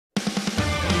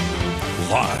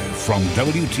Live from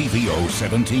WTVO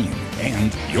 17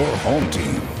 and your home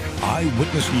team.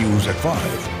 Eyewitness News at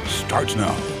 5 starts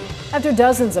now. After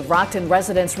dozens of Rockton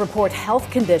residents report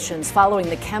health conditions following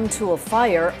the Chemtool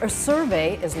fire, a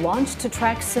survey is launched to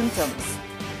track symptoms.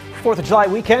 4th of July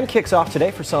weekend kicks off today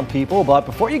for some people, but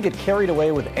before you get carried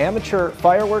away with amateur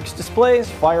fireworks displays,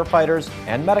 firefighters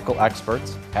and medical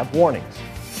experts have warnings.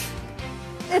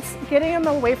 It's getting them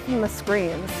away from the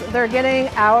screens. They're getting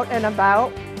out and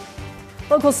about.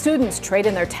 Local students trade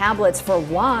in their tablets for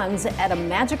wands at a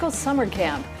magical summer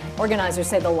camp. Organizers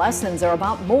say the lessons are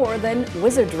about more than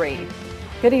wizardry.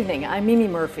 Good evening, I'm Mimi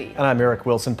Murphy. And I'm Eric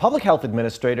Wilson. Public health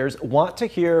administrators want to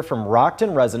hear from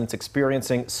Rockton residents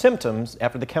experiencing symptoms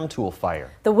after the Chemtool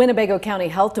fire. The Winnebago County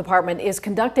Health Department is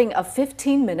conducting a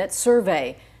 15-minute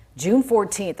survey. June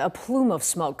 14th, a plume of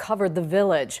smoke covered the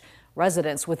village.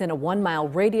 Residents within a 1-mile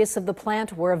radius of the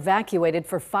plant were evacuated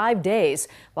for 5 days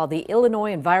while the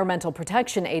Illinois Environmental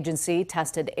Protection Agency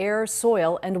tested air,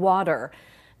 soil, and water.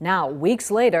 Now,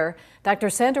 weeks later, Dr.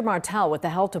 Sandra Martel with the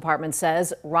Health Department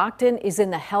says Rockton is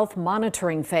in the health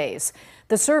monitoring phase.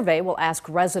 The survey will ask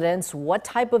residents what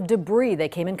type of debris they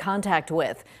came in contact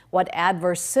with, what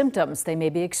adverse symptoms they may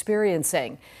be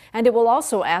experiencing, and it will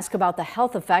also ask about the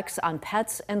health effects on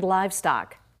pets and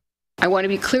livestock. I want to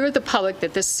be clear with the public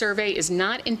that this survey is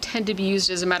not intended to be used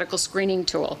as a medical screening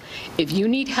tool. If you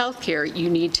need health care, you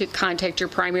need to contact your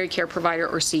primary care provider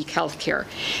or seek health care.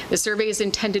 The survey is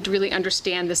intended to really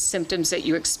understand the symptoms that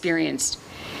you experienced.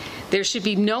 There should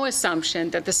be no assumption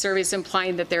that the survey is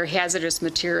implying that their hazardous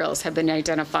materials have been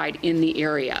identified in the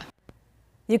area.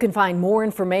 You can find more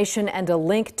information and a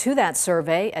link to that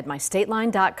survey at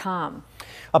mystateline.com.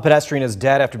 A pedestrian is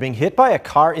dead after being hit by a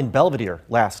car in Belvidere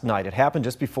last night. It happened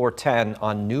just before 10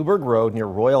 on Newburgh Road near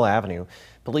Royal Avenue.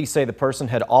 Police say the person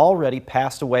had already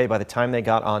passed away by the time they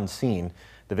got on scene.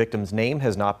 The victim's name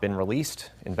has not been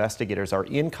released. Investigators are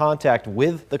in contact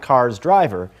with the car's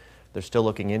driver. They're still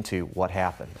looking into what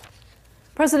happened.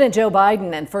 President Joe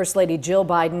Biden and First Lady Jill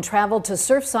Biden traveled to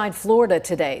Surfside, Florida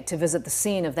today to visit the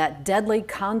scene of that deadly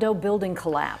condo building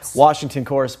collapse. Washington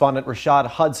correspondent Rashad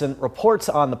Hudson reports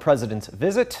on the president's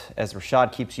visit as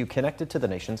Rashad keeps you connected to the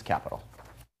nation's capital.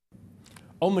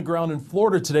 On the ground in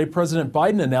Florida today, President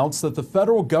Biden announced that the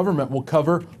federal government will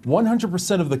cover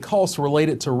 100% of the costs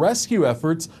related to rescue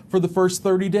efforts for the first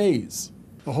 30 days.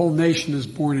 The whole nation is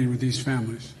mourning with these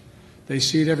families. They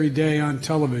see it every day on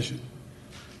television.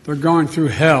 They're going through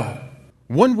hell.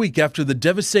 1 week after the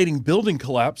devastating building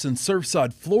collapse in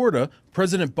Surfside, Florida,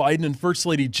 President Biden and First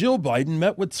Lady Jill Biden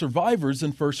met with survivors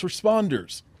and first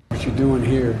responders. What you're doing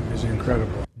here is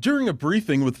incredible. During a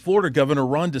briefing with Florida Governor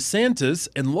Ron DeSantis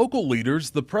and local leaders,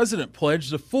 the president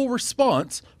pledged a full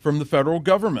response from the federal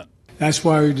government. That's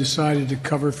why we decided to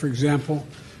cover, for example,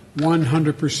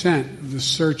 100% of the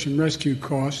search and rescue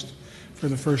cost for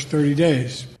the first 30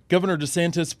 days. Governor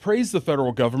DeSantis praised the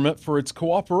federal government for its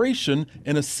cooperation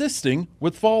in assisting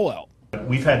with fallout.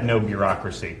 We've had no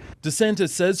bureaucracy. DeSantis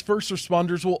says first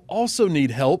responders will also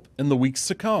need help in the weeks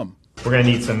to come. We're going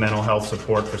to need some mental health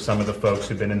support for some of the folks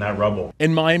who've been in that rubble.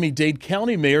 And Miami-Dade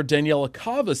County Mayor Daniela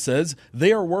Cava says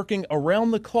they are working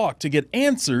around the clock to get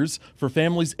answers for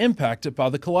families impacted by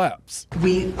the collapse.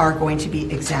 We are going to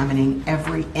be examining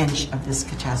every inch of this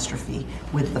catastrophe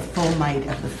with the full might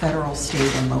of the federal,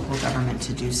 state, and local government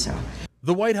to do so.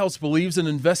 The White House believes an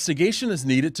investigation is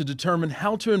needed to determine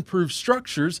how to improve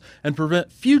structures and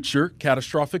prevent future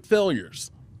catastrophic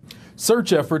failures.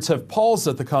 Search efforts have paused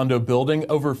at the condo building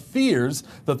over fears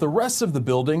that the rest of the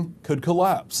building could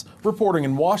collapse. Reporting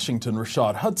in Washington,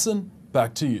 Rashad Hudson,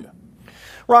 back to you.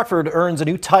 Rockford earns a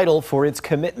new title for its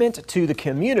commitment to the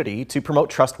community to promote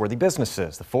trustworthy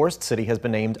businesses. The Forest City has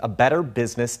been named a Better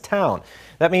Business Town.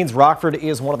 That means Rockford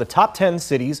is one of the top 10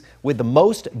 cities with the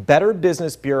most Better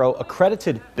Business Bureau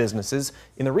accredited businesses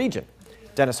in the region.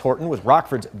 Dennis Horton with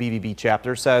Rockford's BBB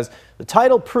chapter says the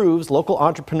title proves local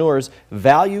entrepreneurs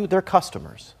value their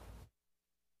customers.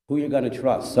 Who you're going to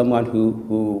trust, someone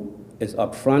who is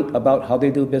upfront about how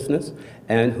they do business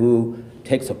and who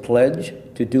takes a pledge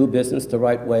to do business the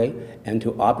right way and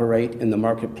to operate in the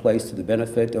marketplace to the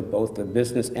benefit of both the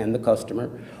business and the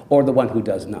customer, or the one who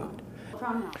does not.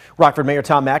 Rockford Mayor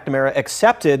Tom McNamara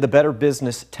accepted the Better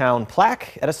Business Town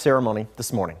plaque at a ceremony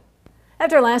this morning.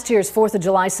 After last year's 4th of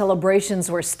July celebrations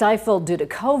were stifled due to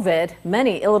COVID,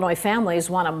 many Illinois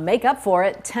families want to make up for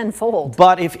it tenfold.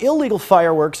 But if illegal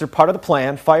fireworks are part of the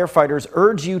plan, firefighters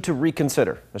urge you to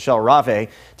reconsider. Michelle Rave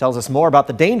tells us more about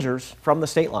the dangers from the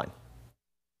state line.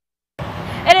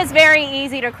 It is very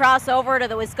easy to cross over to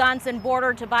the Wisconsin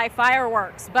border to buy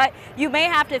fireworks, but you may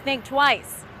have to think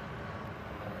twice.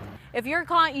 If you're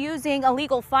caught using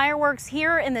illegal fireworks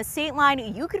here in the state line,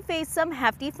 you could face some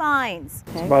hefty fines.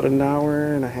 It's about an hour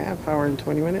and a half, hour and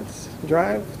 20 minutes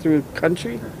drive through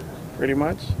country, pretty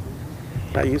much.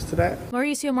 Not used to that.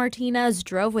 Mauricio Martinez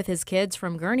drove with his kids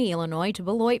from Gurnee, Illinois to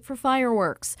Beloit for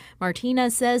fireworks.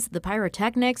 Martinez says the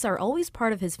pyrotechnics are always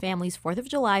part of his family's 4th of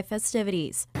July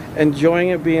festivities. Enjoying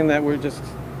it, being that we're just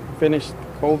finished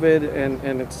COVID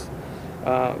and it's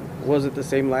wasn't the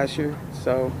same last year,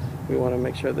 so we want to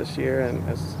make sure this year and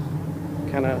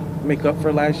kind of make up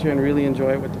for last year and really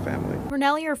enjoy it with the family.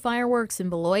 Cornelier Fireworks in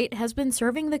Beloit has been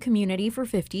serving the community for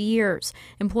 50 years.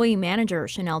 Employee manager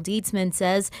Chanel Dietzman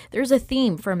says there's a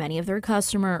theme for many of their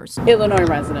customers. Illinois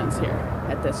residents here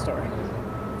at this store.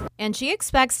 And she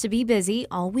expects to be busy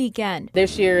all weekend.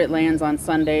 This year it lands on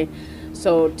Sunday,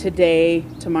 so today,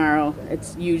 tomorrow,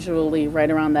 it's usually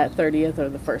right around that 30th or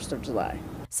the 1st of July.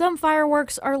 Some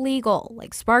fireworks are legal,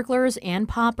 like sparklers and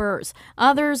poppers.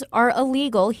 Others are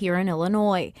illegal here in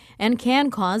Illinois and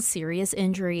can cause serious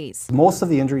injuries. Most of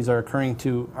the injuries are occurring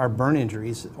are burn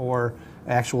injuries or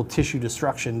actual tissue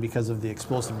destruction because of the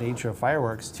explosive nature of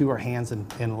fireworks to our hands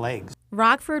and legs.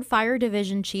 Rockford Fire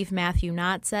Division Chief Matthew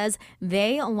Knott says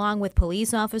they, along with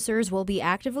police officers, will be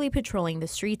actively patrolling the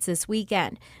streets this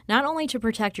weekend, not only to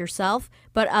protect yourself,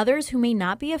 but others who may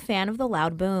not be a fan of the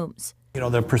loud booms. You know,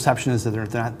 the perception is that they're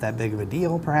not that big of a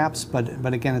deal, perhaps, but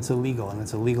again, it's illegal, and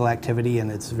it's a legal activity,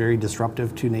 and it's very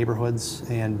disruptive to neighborhoods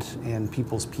and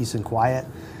people's peace and quiet.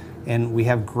 And we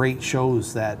have great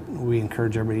shows that we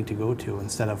encourage everybody to go to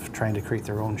instead of trying to create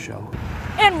their own show.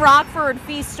 In Rockford,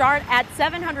 fees start at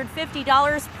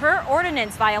 $750 per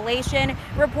ordinance violation.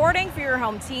 Reporting for your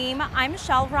home team, I'm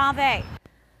Michelle Rave.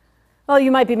 Well,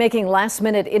 you might be making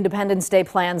last-minute Independence Day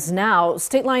plans now.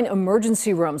 State line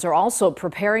emergency rooms are also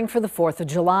preparing for the 4th of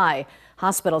July.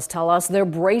 Hospitals tell us they're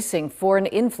bracing for an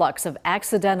influx of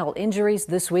accidental injuries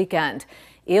this weekend.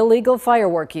 Illegal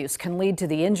firework use can lead to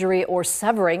the injury or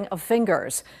severing of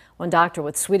fingers. One doctor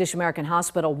with Swedish American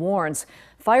Hospital warns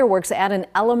fireworks add an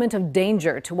element of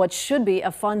danger to what should be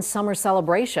a fun summer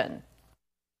celebration.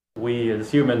 We as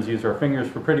humans use our fingers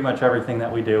for pretty much everything that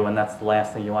we do, and that's the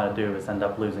last thing you want to do is end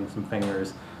up losing some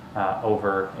fingers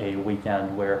over a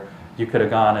weekend where you could have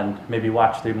gone and maybe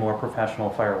watched a more professional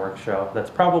fireworks show that's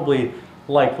probably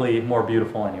likely more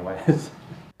beautiful anyways.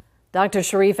 Dr.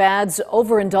 Sharif adds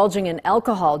overindulging in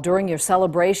alcohol during your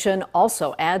celebration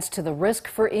also adds to the risk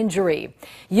for injury.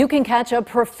 You can catch a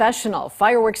professional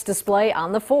fireworks display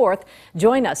on the 4th.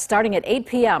 Join us starting at 8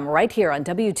 p.m. right here on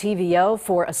WTVO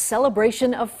for a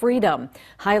celebration of freedom,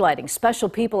 highlighting special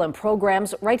people and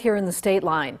programs right here in the state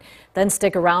line. Then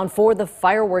stick around for the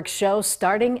fireworks show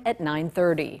starting at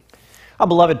 9:30. A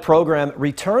beloved program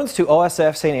returns to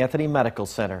OSF St. Anthony Medical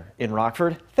Center in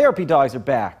Rockford. Therapy dogs are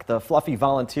back. The fluffy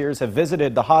volunteers have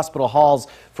visited the hospital halls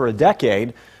for a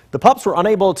decade. The pups were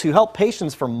unable to help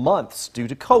patients for months due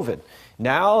to COVID.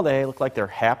 Now they look like they're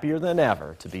happier than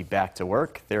ever to be back to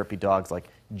work. Therapy dogs like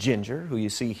Ginger, who you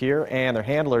see here, and their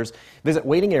handlers visit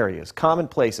waiting areas, common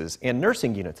places, and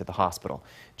nursing units at the hospital.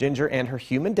 Ginger and her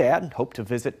human dad hope to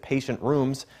visit patient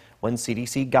rooms when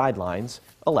CDC guidelines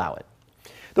allow it.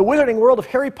 The Wizarding World of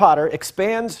Harry Potter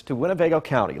expands to Winnebago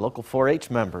County. Local 4-H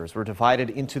members were divided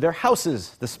into their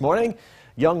houses this morning.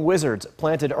 Young wizards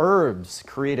planted herbs,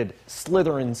 created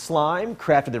Slytherin slime,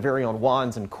 crafted their very own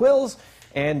wands and quills,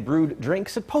 and brewed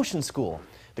drinks at Potion School.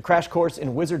 The crash course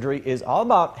in wizardry is all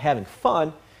about having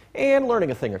fun and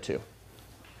learning a thing or two.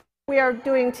 We are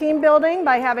doing team building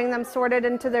by having them sorted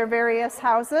into their various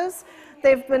houses.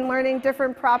 They've been learning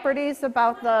different properties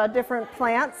about the different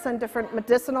plants and different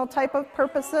medicinal type of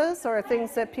purposes or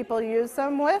things that people use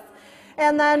them with.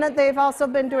 And then they've also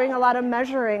been doing a lot of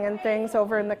measuring and things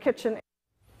over in the kitchen.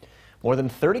 More than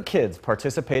 30 kids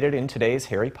participated in today's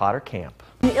Harry Potter camp.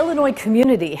 The Illinois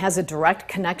community has a direct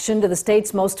connection to the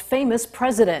state's most famous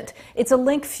president. It's a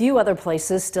link few other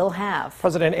places still have.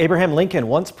 President Abraham Lincoln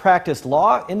once practiced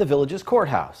law in the village's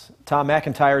courthouse. Tom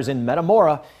McIntyre is in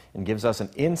Metamora and gives us an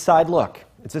inside look.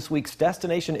 It's this week's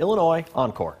Destination Illinois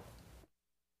Encore.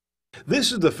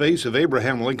 This is the face of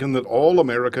Abraham Lincoln that all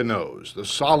America knows, the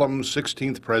solemn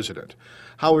 16th president.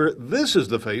 However, this is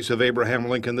the face of Abraham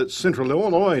Lincoln that Central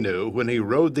Illinois knew when he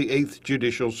rode the 8th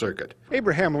Judicial Circuit.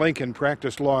 Abraham Lincoln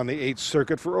practiced law on the 8th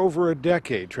Circuit for over a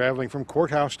decade, traveling from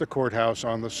courthouse to courthouse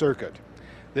on the circuit.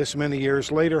 This many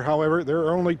years later, however, there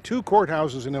are only 2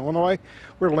 courthouses in Illinois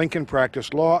where Lincoln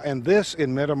practiced law, and this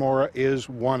in Metamora is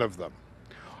one of them.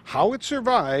 How it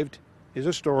survived is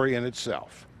a story in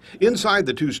itself. Inside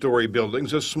the 2-story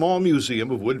building's a small museum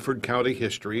of Woodford County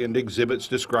history and exhibits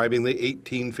describing the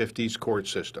 1850s court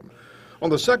system. On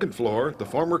the second floor, the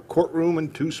former courtroom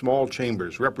and 2 small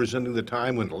chambers representing the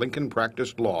time when Lincoln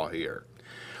practiced law here.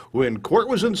 When court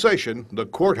was in session, the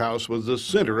courthouse was the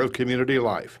center of community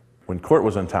life. When court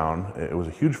was in town, it was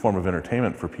a huge form of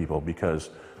entertainment for people because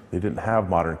they didn't have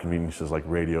modern conveniences like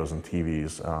radios and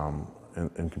TVs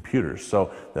and computers.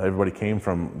 So everybody came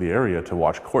from the area to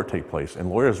watch court take place, and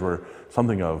lawyers were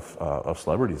something of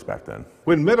celebrities back then.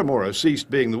 When Metamora ceased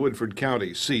being the Woodford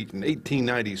County seat in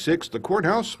 1896, the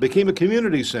courthouse became a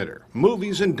community center.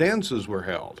 Movies and dances were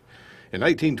held. In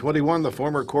 1921, the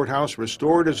former courthouse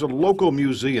restored as a local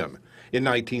museum. In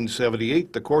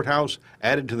 1978, the courthouse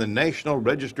added to the National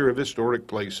Register of Historic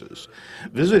Places.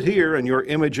 Visit here and your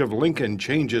image of Lincoln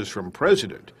changes from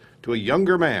president to a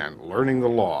younger man learning the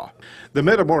law. The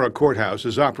Metamora Courthouse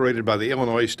is operated by the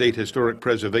Illinois State Historic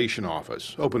Preservation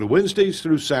Office, open Wednesdays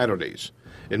through Saturdays.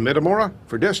 In Metamora,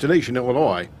 for Destination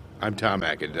Illinois, I'm Tom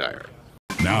McIntyre.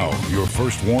 Now, your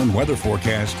first warned weather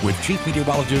forecast with Chief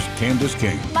Meteorologist Candace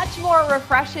King. Much more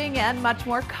refreshing and much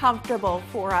more comfortable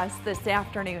for us this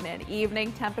afternoon and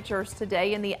evening. Temperatures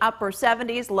today in the upper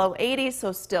 70s, low 80s,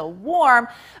 so still warm,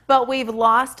 but we've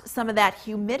lost some of that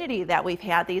humidity that we've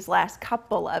had these last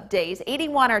couple of days.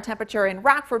 81 our temperature in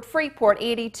Rockford, Freeport,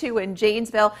 82 in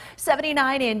Janesville,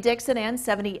 79 in Dixon, and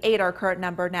 78 our current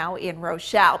number now in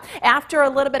Rochelle. After a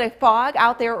little bit of fog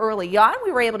out there early on,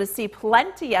 we were able to see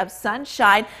plenty of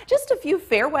sunshine. Just a few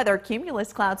fair weather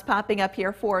cumulus clouds popping up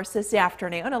here for us this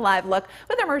afternoon. A live look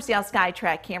with our Mercial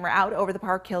SkyTrack camera out over the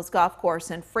Park Hills Golf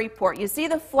Course in Freeport. You see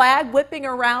the flag whipping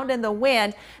around in the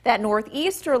wind, that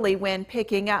northeasterly wind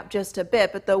picking up just a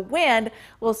bit, but the wind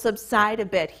will subside a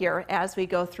bit here as we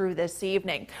go through this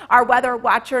evening. Our weather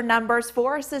watcher numbers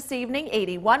for us this evening: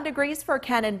 81 degrees for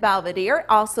Ken and Belvidere,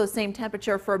 also same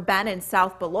temperature for Ben in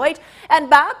South Beloit, and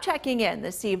Bob checking in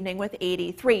this evening with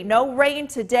 83. No rain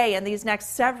today, and these next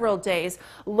several days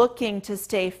looking to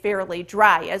stay fairly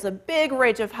dry as a big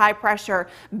ridge of high pressure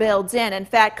builds in. In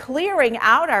fact, clearing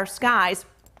out our skies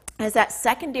as that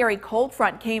secondary cold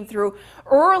front came through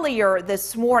earlier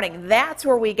this morning. That's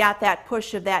where we got that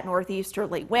push of that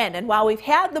northeasterly wind. And while we've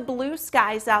had the blue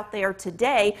skies out there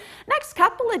today, next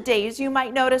couple of days you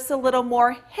might notice a little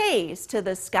more haze to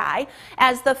the sky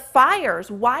as the fires,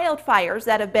 wildfires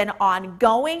that have been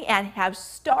ongoing and have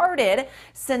started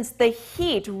since the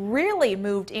heat really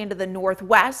moved into the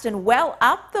northwest and well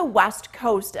up the west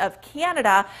coast of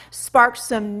Canada, sparked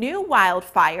some new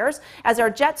wildfires. As our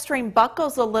jet stream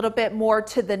buckles a little bit more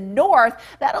to the north,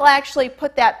 that'll actually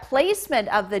put that placement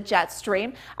of the jet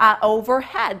stream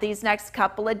overhead these next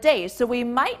couple of days. So we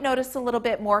might notice a little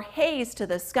bit more haze to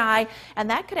the sky, and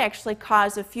that could actually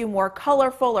cause a few more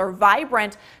colorful or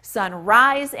vibrant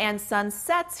sunrise and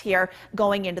sunsets here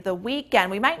going into the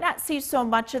weekend. We might not see so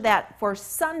much of that for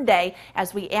Sunday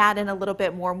as we add in a little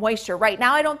bit more moisture. Right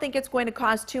now, I don't think it's going to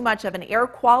cause too much of an air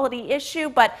quality issue,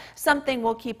 but something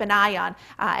we'll keep an eye on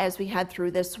as we head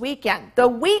through this weekend. The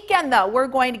weekend, though, we're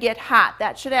going to get hot.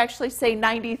 That should actually say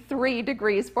 93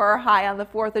 degrees for our high on the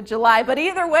 4th of July, but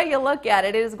either way you look at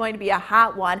it, it is going to be a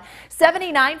hot one.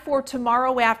 79 for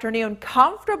tomorrow afternoon,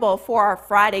 comfortable for our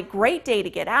Friday. Great day to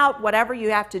get out, whatever you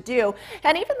have to do.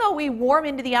 And even though we warm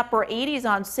into the upper 80s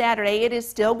on Saturday, it is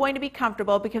still going to be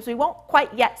comfortable because we won't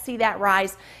quite yet see that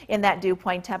rise in that dew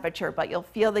point temperature, but you'll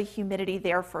feel the humidity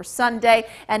there for Sunday.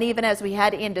 And even as we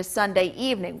head into Sunday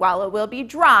evening, while it will be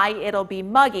dry, it'll be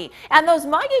muggy. And those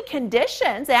muggy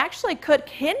conditions actually could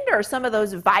hinder some of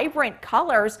those vibrant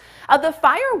colors of the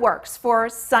fireworks for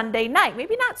Sunday night.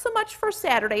 Maybe not so much for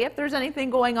Saturday if there's anything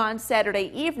going on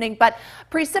Saturday evening, but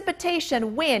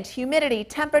precipitation, wind, humidity,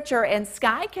 temperature, and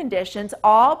sky conditions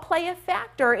all play a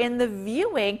factor in the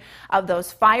viewing of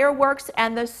those fireworks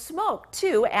and the smoke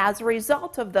too as a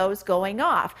result of those going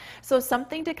off. So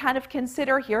something to kind of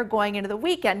consider here going into the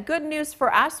weekend. Good news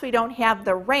for us, we don't have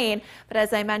the rain, but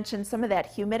as I mentioned, some of that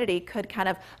humidity could kind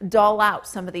of dull out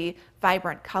some of the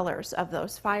vibrant colors of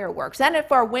those fireworks. And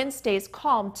if our wind stays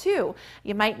calm too,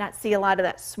 you might not see a lot of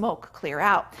that smoke clear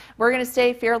out. We're going to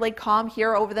stay fairly calm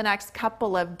here over the next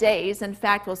couple of days. In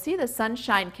fact, we'll see the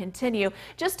sunshine continue.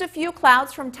 Just a few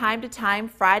clouds from time to time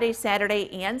Friday, Saturday,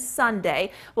 and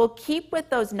Sunday. We'll keep with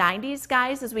those 90s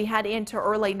skies as we head into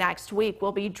early next week.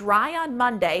 We'll be dry on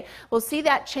Monday. We'll see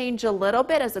that change a little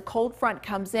bit as a cold front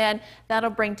comes in. That'll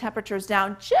bring temperatures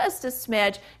down just a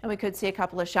smidge, and we could see a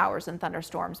couple of showers and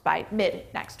thunderstorms by mid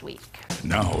next week.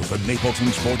 Now the Napleton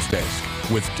Sports Desk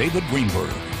with David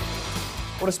Greenberg.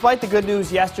 Well, despite the good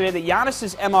news yesterday that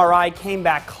Giannis's MRI came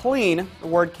back clean, the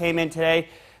word came in today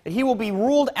that he will be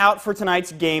ruled out for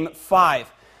tonight's Game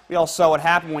 5. We all saw what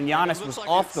happened when Giannis was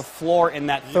off the floor in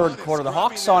that third quarter. The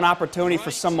Hawks saw an opportunity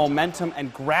for some momentum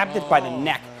and grabbed it by the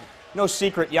neck. No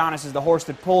secret Giannis is the horse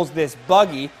that pulls this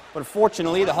buggy, but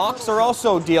unfortunately the Hawks are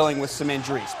also dealing with some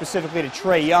injuries, specifically to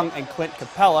Trae Young and Clint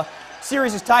Capella.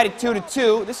 Series is tied at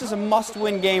 2-2. This is a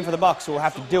must-win game for the Bucks, who will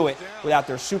have to do it without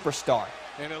their superstar.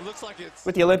 And it looks like it's...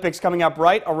 With the Olympics coming up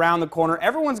right around the corner,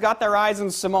 everyone's got their eyes on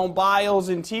Simone Biles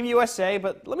and Team USA,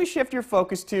 but let me shift your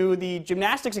focus to the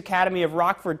Gymnastics Academy of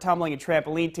Rockford tumbling and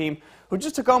trampoline team, who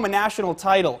just took home a national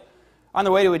title. On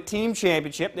the way to a team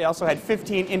championship, they also had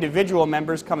 15 individual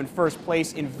members come in first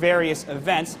place in various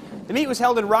events. The meet was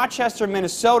held in Rochester,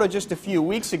 Minnesota just a few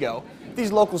weeks ago. If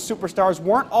these local superstars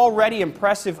weren't already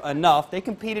impressive enough, they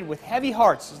competed with heavy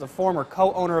hearts as the former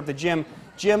co-owner of the gym,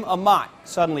 Jim Amat,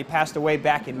 suddenly passed away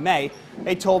back in May.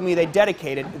 They told me they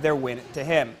dedicated their win to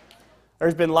him.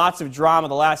 There's been lots of drama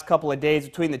the last couple of days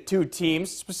between the two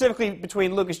teams, specifically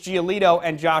between Lucas Giolito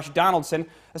and Josh Donaldson.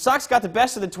 The Sox got the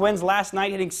best of the Twins last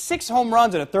night, hitting 6 home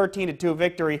runs in a 13-2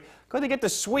 victory. Could they get the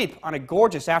sweep on a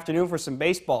gorgeous afternoon for some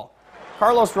baseball?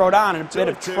 Carlos Rodon in a bit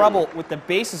of trouble with the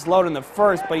bases loaded in the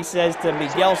first, but he says to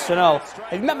Miguel Sano,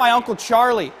 "Have you met my Uncle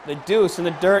Charlie?" The deuce in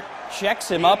the dirt checks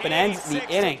him up and ends the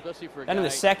inning. Then in the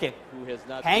second,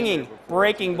 hanging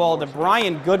breaking ball to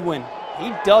Brian Goodwin.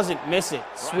 He doesn't miss it.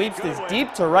 Sweeps this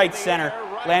deep to right center,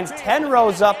 lands 10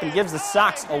 rows up and gives the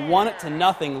Sox a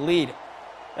 1-0 lead.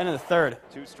 Then in the third,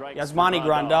 Yasmani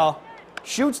Grandal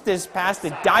shoots this past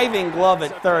the diving glove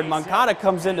at third. Moncada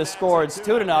comes in to score. It's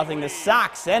 2-0. The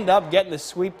Sox end up getting the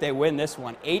sweep. They win this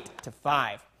one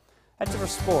 8-5. That's it for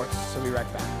sports. So we'll be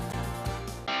right back.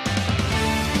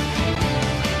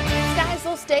 Skies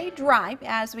will stay dry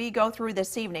as we go through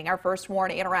this evening. Our first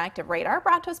warning interactive radar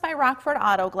brought to us by Rockford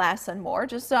Auto Glass and more.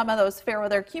 Just some of those fair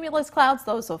weather cumulus clouds.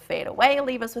 Those will fade away.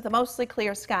 Leave us with a mostly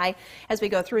clear sky as we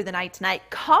go through the night tonight.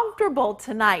 Comfortable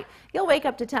tonight. You'll wake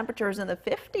up to temperatures in the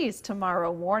 50s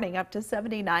tomorrow morning, up to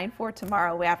 79 for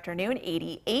tomorrow afternoon,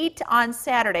 88 on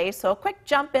Saturday. So a quick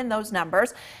jump in those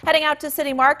numbers. Heading out to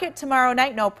City Market tomorrow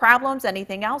night, no problems.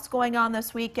 Anything else going on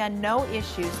this weekend, no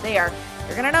issues there.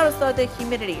 You're going to notice, though, the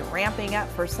humidity ramping up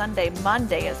for Sunday,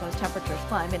 Monday as those temperatures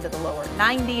climb into the lower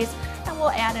 90s, and we'll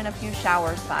add in a few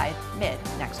showers by mid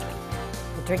next week.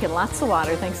 We're drinking lots of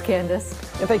water. Thanks, Candace.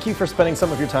 And thank you for spending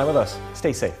some of your time with us.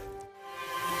 Stay safe.